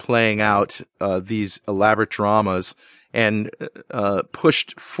 playing out, these elaborate dramas and,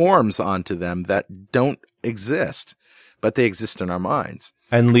 pushed forms onto them that don't exist, but they exist in our minds.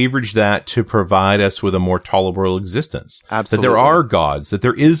 And leverage that to provide us with a more tolerable existence. Absolutely. That there are gods, that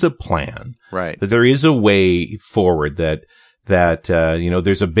there is a plan. Right. That there is a way forward, that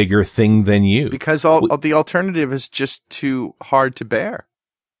there's a bigger thing than you. Because the alternative is just too hard to bear.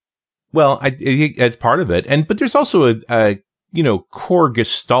 Well, it's part of it. But there's also a core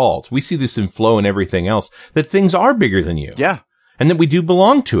gestalt. We see this in Flow and everything else, that things are bigger than you. Yeah. And that we do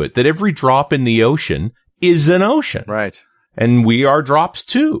belong to it, that every drop in the ocean is an ocean. Right. And we are drops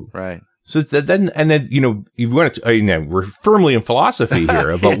too. Right. So then, you want to, we're firmly in philosophy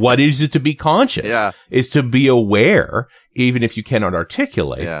here about what is it to be conscious? Yeah. Is to be aware, even if you cannot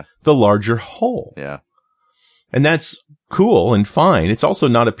articulate the larger whole. Yeah. And that's cool and fine. It's also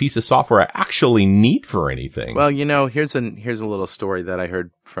not a piece of software I actually need for anything. Well, here's a little story that I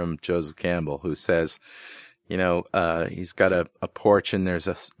heard from Joseph Campbell, who says, he's got a porch and there's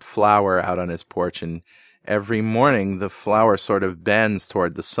a flower out on his porch, and every morning the flower sort of bends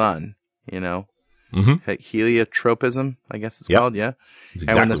toward the sun, heliotropism, I guess it's called. Yeah.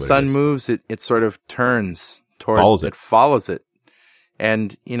 Exactly. And when the sun moves, it sort of turns toward it. Follows it.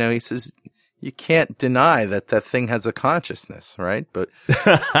 And, he says, you can't deny that thing has a consciousness, right? But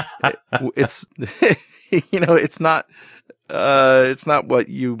it's, it's not what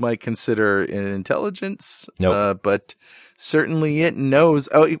you might consider an intelligence. Nope. But certainly it knows.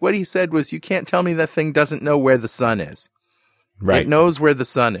 Oh, what he said was, you can't tell me that thing doesn't know where the sun is. Right. It knows where the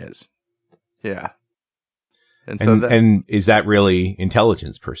sun is. Yeah. And is that really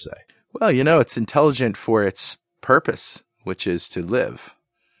intelligence per se? Well, it's intelligent for its purpose, which is to live.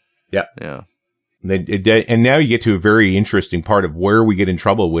 Yeah. Yeah. And now you get to a very interesting part of where we get in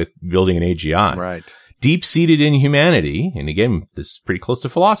trouble with building an AGI. Right. Deep-seated in humanity, and again, this is pretty close to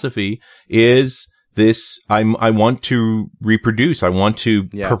philosophy, is this, I want to reproduce. I want to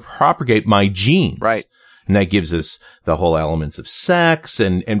propagate my genes. Right. And that gives us the whole elements of sex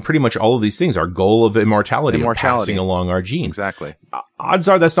and pretty much all of these things. Our goal of immortality. Of passing along our genes. Exactly. Odds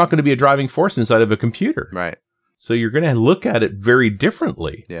are that's not going to be a driving force inside of a computer. Right. So you're going to look at it very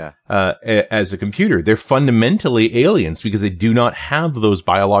differently. Yeah. As a computer. They're fundamentally aliens because they do not have those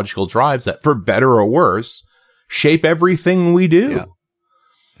biological drives that, for better or worse, shape everything we do. Yeah.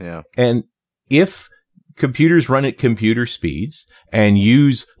 Yeah. And if computers run at computer speeds and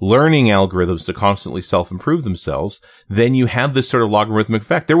use learning algorithms to constantly self-improve themselves, then you have this sort of logarithmic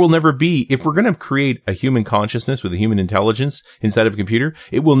effect. There will never be, if we're going to create a human consciousness with a human intelligence inside of a computer,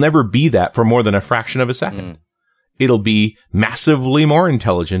 it will never be that for more than a fraction of a second. it'll be massively more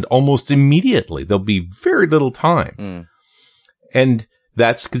intelligent almost immediately. There'll be very little time. And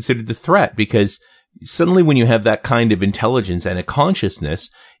that's considered a threat because suddenly when you have that kind of intelligence and a consciousness,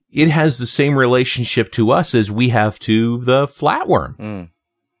 it has the same relationship to us as we have to the flatworm.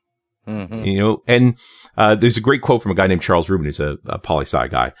 You know, and there's a great quote from a guy named Charles Rubin, who's a poli-sci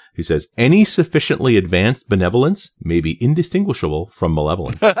guy, who says, any sufficiently advanced benevolence may be indistinguishable from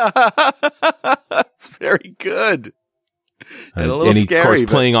malevolence. That's very good. And a little and he's, scary. Of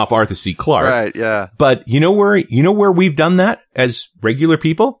course, playing off Arthur C. Clarke. Right, yeah. But you know where we've done that as regular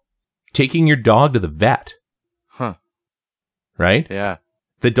people? Taking your dog to the vet. Huh. Right? Yeah.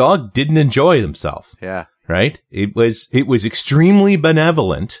 The dog didn't enjoy himself. Yeah. Right? It was extremely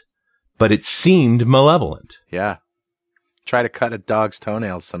benevolent, but it seemed malevolent. Yeah. Try to cut a dog's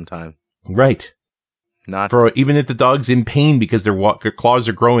toenails sometime. Right. Even if the dog's in pain because their claws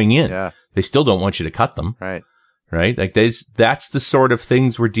are growing in. Yeah. They still don't want you to cut them. Right. Right? Like that's the sort of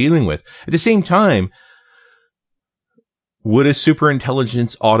things we're dealing with. At the same time, would a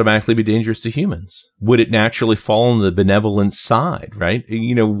superintelligence automatically be dangerous to humans? Would it naturally fall on the benevolent side, right?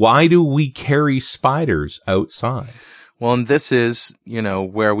 You know, why do we carry spiders outside? Well, and this is, you know,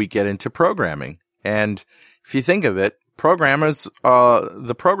 where we get into programming. And if you think of it,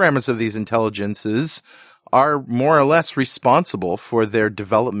 the programmers of these intelligences are more or less responsible for their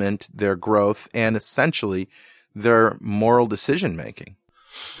development, their growth, and essentially their moral decision making.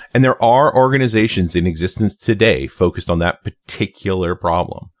 And there are organizations in existence today focused on that particular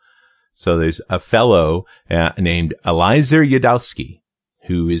problem. So there's a fellow named Eliezer Yudkowsky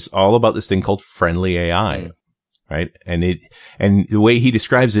who is all about this thing called friendly AI, right? And the way he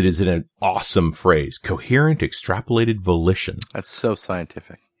describes it is in an awesome phrase, coherent extrapolated volition. That's so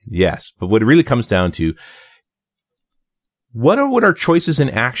scientific. Yes. But what it really comes down to, what would our choices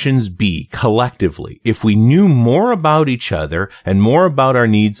and actions be collectively if we knew more about each other and more about our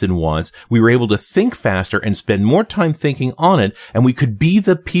needs and wants? We were able to think faster and spend more time thinking on it, and we could be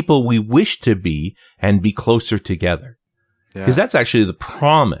the people we wish to be and be closer together. Because that's actually the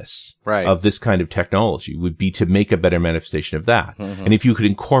promise of this kind of technology, would be to make a better manifestation of that. And if you could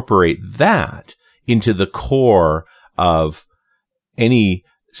incorporate that into the core of any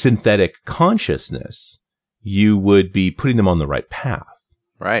synthetic consciousness, you would be putting them on the right path.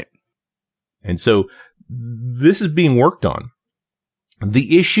 Right. And so this is being worked on.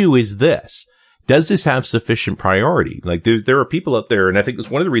 The issue is this. Does this have sufficient priority? Like there are people out there, and I think that's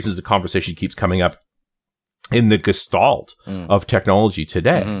one of the reasons the conversation keeps coming up in the gestalt of technology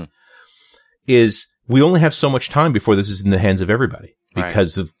today, is we only have so much time before this is in the hands of everybody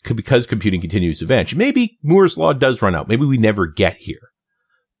because computing continues to advance. Maybe Moore's law does run out. Maybe we never get here,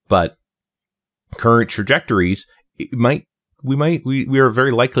 but current trajectories, we are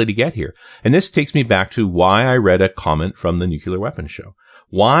very likely to get here. And this takes me back to why I read a comment from the Nuclear Weapons Show.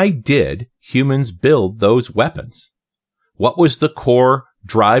 Why did humans build those weapons? What was the core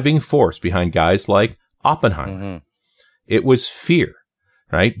driving force behind guys like Oppenheimer? It was fear,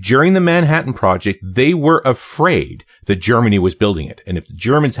 right? During the Manhattan Project, they were afraid that Germany was building it. And if the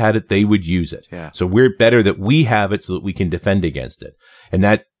Germans had it, they would use it. Yeah. So we're better that we have it so that we can defend against it. And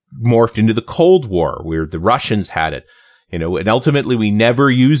that morphed into the Cold War, where the Russians had it, you know, and ultimately we never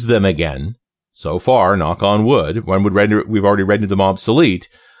used them again. So far, knock on wood, we've already rendered them obsolete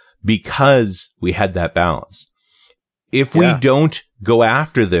because we had that balance. If we don't go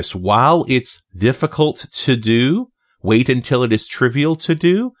after this while it's difficult to do, wait until it is trivial to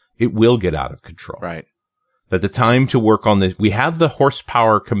do, it will get out of control. Right. That the time to work on this, we have the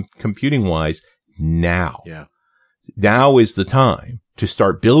horsepower computing wise now. Yeah. Now is the time to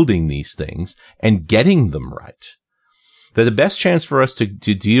start building these things and getting them right. That the best chance for us to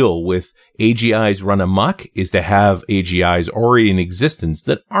deal with AGIs run amok is to have AGIs already in existence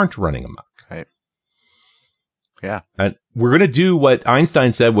that aren't running amok. Right. Yeah. And we're going to do what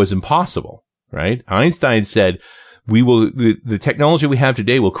Einstein said was impossible, right? Einstein said, the technology we have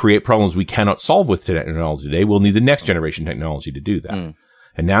today will create problems we cannot solve with technology today. We'll need the next generation technology to do that.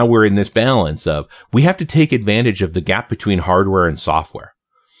 And now we're in this balance of, we have to take advantage of the gap between hardware and software.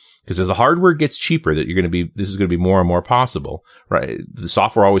 Because as the hardware gets cheaper, this is going to be more and more possible, right? The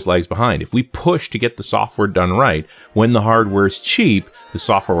software always lags behind. If we push to get the software done right, when the hardware is cheap, the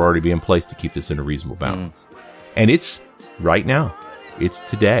software will already be in place to keep this in a reasonable balance. And it's right now. It's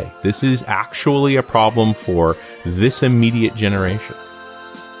today. This is actually a problem for this immediate generation.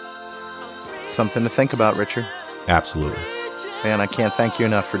 Something to think about, Richard. Absolutely. Man, I can't thank you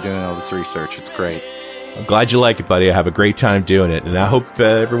enough for doing all this research. It's great. I'm glad you like it, buddy. I have a great time doing it, and I hope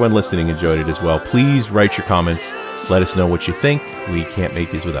everyone listening enjoyed it as well. Please write your comments. Let us know what you think. We can't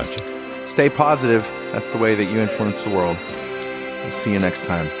make these without you. Stay positive. That's the way that you influence the world. We'll see you next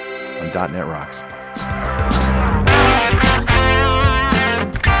time on .NET Rocks.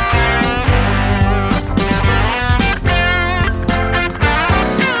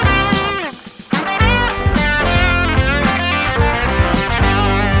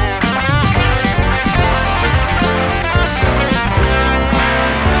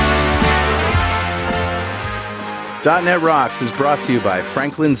 .NET Rocks is brought to you by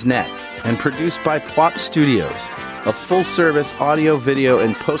Franklin's Net and produced by Pwop Studios, a full-service audio, video,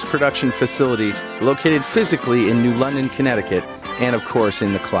 and post-production facility located physically in New London, Connecticut, and of course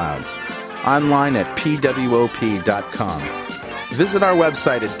in the cloud. Online at pwop.com. Visit our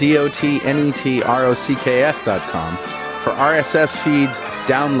website at dotnetrocks.com for RSS feeds,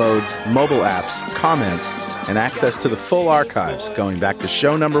 downloads, mobile apps, comments, and access to the full archives going back to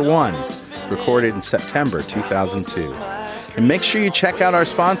show number 1, recorded in September 2002. And make sure you check out our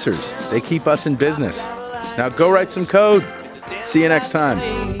sponsors. They keep us in business. Now go write some code. See you next time.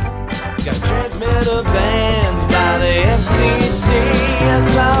 Got transmitter banned by the FCC.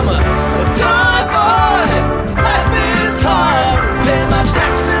 Yes, I'm a